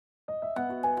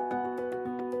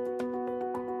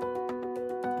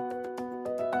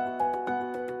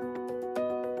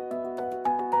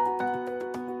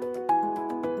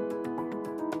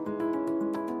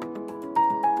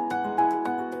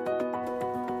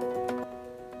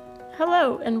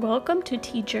Hello and welcome to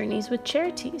Tea Journeys with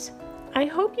Chariteas. I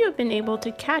hope you have been able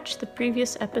to catch the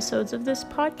previous episodes of this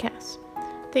podcast.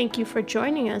 Thank you for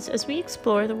joining us as we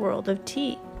explore the world of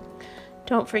tea.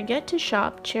 Don't forget to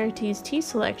shop Chariteas tea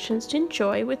selections to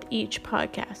enjoy with each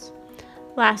podcast.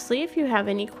 Lastly, if you have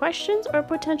any questions or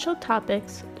potential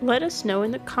topics, let us know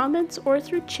in the comments or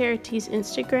through Chariteas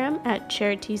Instagram at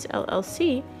Chariteas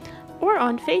LLC or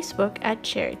on Facebook at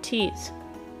Chariteas.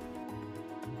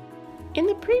 In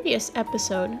the previous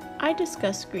episode, I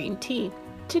discussed green tea.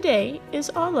 Today is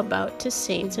all about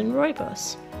Tisanes and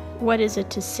Rooibos. What is a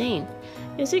Tisane?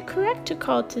 Is it correct to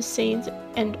call Tisanes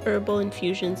and herbal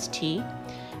infusions tea?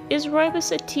 Is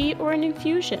Rooibos a tea or an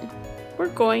infusion? We're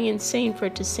going insane for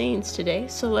Tisanes today,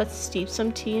 so let's steep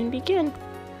some tea and begin.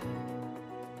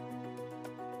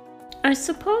 I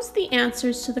suppose the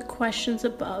answers to the questions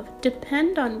above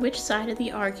depend on which side of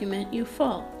the argument you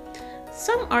fall.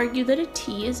 Some argue that a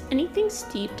tea is anything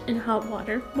steeped in hot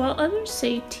water, while others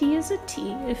say tea is a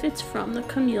tea if it's from the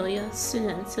Camellia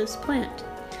sinensis plant.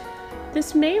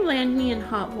 This may land me in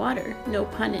hot water, no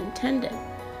pun intended,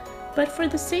 but for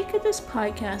the sake of this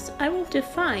podcast, I will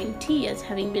define tea as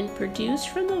having been produced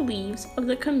from the leaves of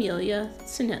the Camellia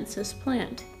sinensis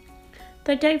plant.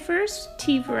 The diverse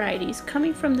tea varieties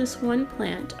coming from this one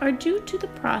plant are due to the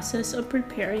process of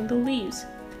preparing the leaves.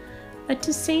 A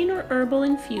tisane or herbal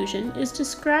infusion is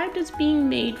described as being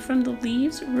made from the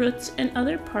leaves, roots, and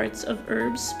other parts of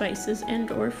herbs, spices,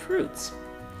 and/or fruits.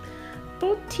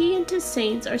 Both tea and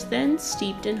tisanes are then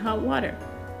steeped in hot water.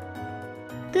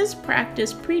 This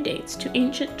practice predates to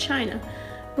ancient China,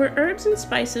 where herbs and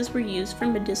spices were used for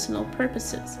medicinal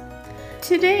purposes.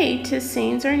 Today,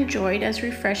 tisanes are enjoyed as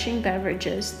refreshing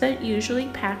beverages that usually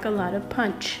pack a lot of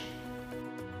punch.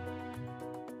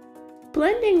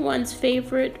 Blending one's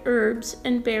favorite herbs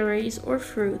and berries or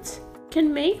fruits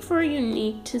can make for a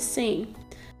unique tisane.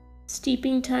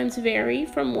 Steeping times vary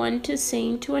from one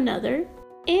tisane to another,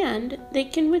 and they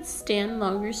can withstand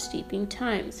longer steeping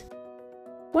times.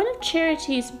 One of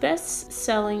Chariteas'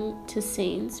 best-selling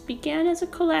tisanes began as a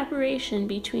collaboration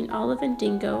between Olive and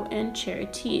Dingo and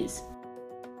Chariteas.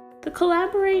 The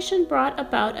collaboration brought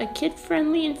about a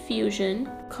kid-friendly infusion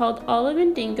called Olive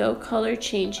and Dingo Color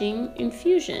Changing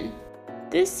Infusion.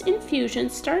 This infusion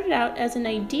started out as an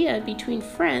idea between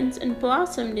friends and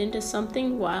blossomed into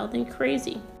something wild and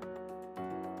crazy.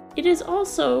 It is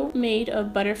also made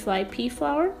of butterfly pea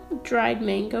flower, dried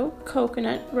mango,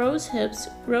 coconut, rose hips,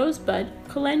 rosebud,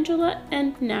 calendula,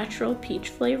 and natural peach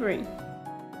flavoring.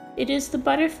 It is the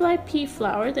butterfly pea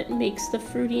flower that makes the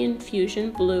fruity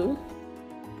infusion blue.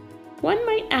 One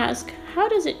might ask, how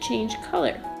does it change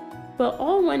color? Well,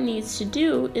 all one needs to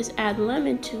do is add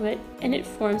lemon to it and it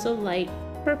forms a light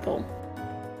purple.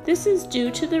 This is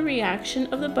due to the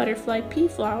reaction of the butterfly pea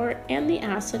flower and the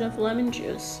acid of lemon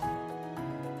juice.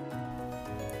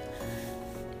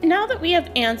 Now that we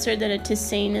have answered that a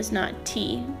tisane is not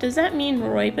tea, does that mean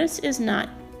Rooibos is not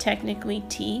technically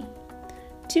tea?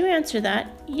 To answer that,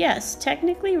 yes,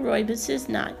 technically Rooibos is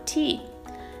not tea,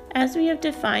 as we have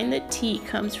defined that tea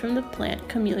comes from the plant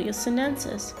Camellia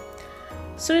sinensis.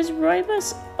 So is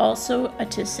Rooibos also a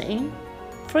tisane?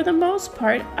 For the most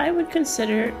part, I would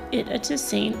consider it a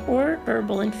tisane or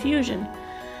herbal infusion.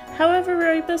 However,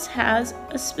 Rooibos has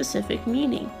a specific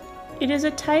meaning. It is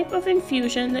a type of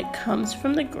infusion that comes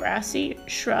from the grassy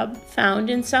shrub found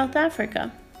in South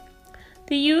Africa.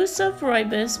 The use of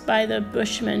Rooibos by the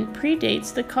Bushmen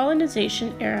predates the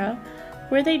colonization era,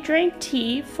 where they drank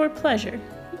tea for pleasure.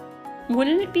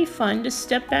 Wouldn't it be fun to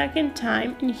step back in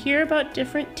time and hear about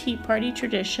different tea party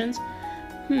traditions?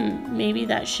 Maybe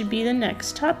that should be the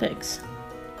next topics.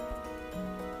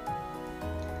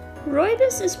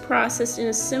 Rooibos is processed in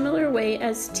a similar way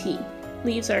as tea.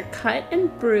 Leaves are cut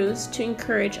and bruised to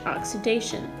encourage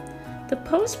oxidation. The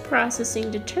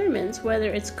post-processing determines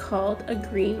whether it's called a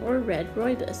green or red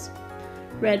Rooibos.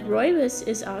 Red Rooibos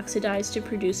is oxidized to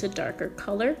produce a darker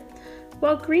color,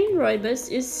 while green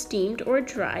Rooibos is steamed or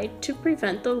dried to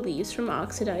prevent the leaves from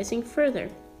oxidizing further.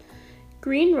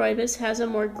 Green Rooibos has a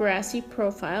more grassy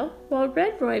profile, while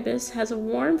red Rooibos has a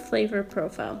warm flavor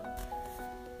profile.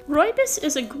 Rooibos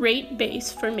is a great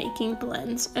base for making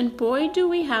blends, and boy do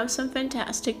we have some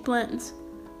fantastic blends.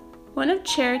 One of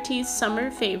Chariteas' summer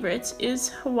favorites is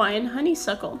Hawaiian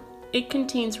honeysuckle. It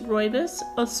contains Rooibos,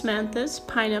 osmanthus,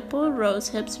 pineapple, rose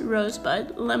hips,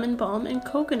 rosebud, lemon balm, and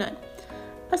coconut.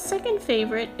 A second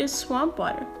favorite is swamp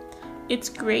water. It's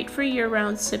great for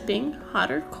year-round sipping,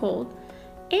 hot or cold,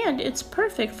 and it's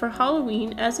perfect for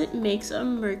Halloween as it makes a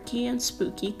murky and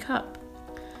spooky cup.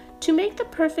 To make the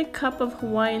perfect cup of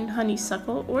Hawaiian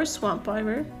honeysuckle or swamp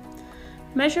water,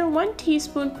 Measure 1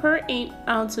 teaspoon per 8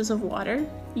 ounces of water.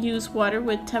 Use water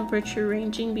with temperature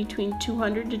ranging between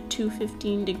 200 to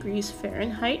 215 degrees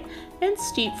Fahrenheit and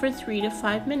steep for 3 to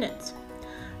 5 minutes.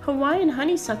 Hawaiian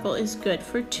honeysuckle is good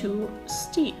for 2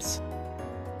 steeps.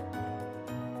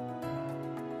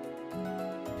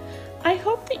 I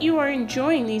hope that you are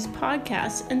enjoying these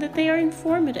podcasts and that they are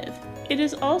informative. It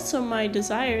is also my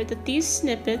desire that these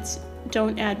snippets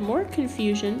don't add more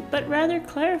confusion, but rather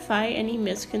clarify any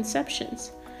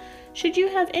misconceptions. Should you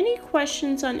have any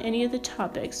questions on any of the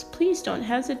topics, please don't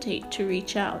hesitate to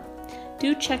reach out.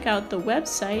 Do check out the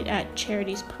website at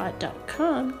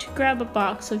charitiespot.com to grab a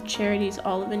box of Charities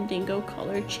Olive and Dingo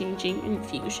Color Changing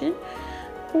Infusion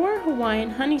or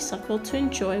Hawaiian Honeysuckle to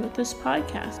enjoy with this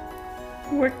podcast.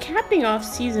 We're capping off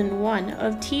Season 1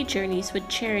 of Tea Journeys with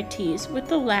Chariteas with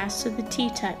the last of the tea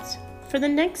types. For the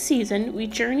next season, we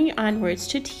journey onwards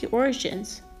to tea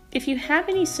origins. If you have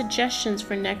any suggestions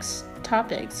for next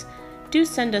topics, do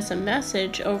send us a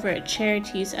message over at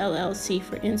Chariteas LLC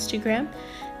for Instagram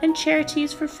and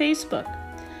Chariteas for Facebook.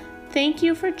 Thank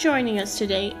you for joining us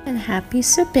today and happy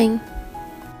sipping.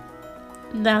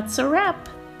 That's a wrap.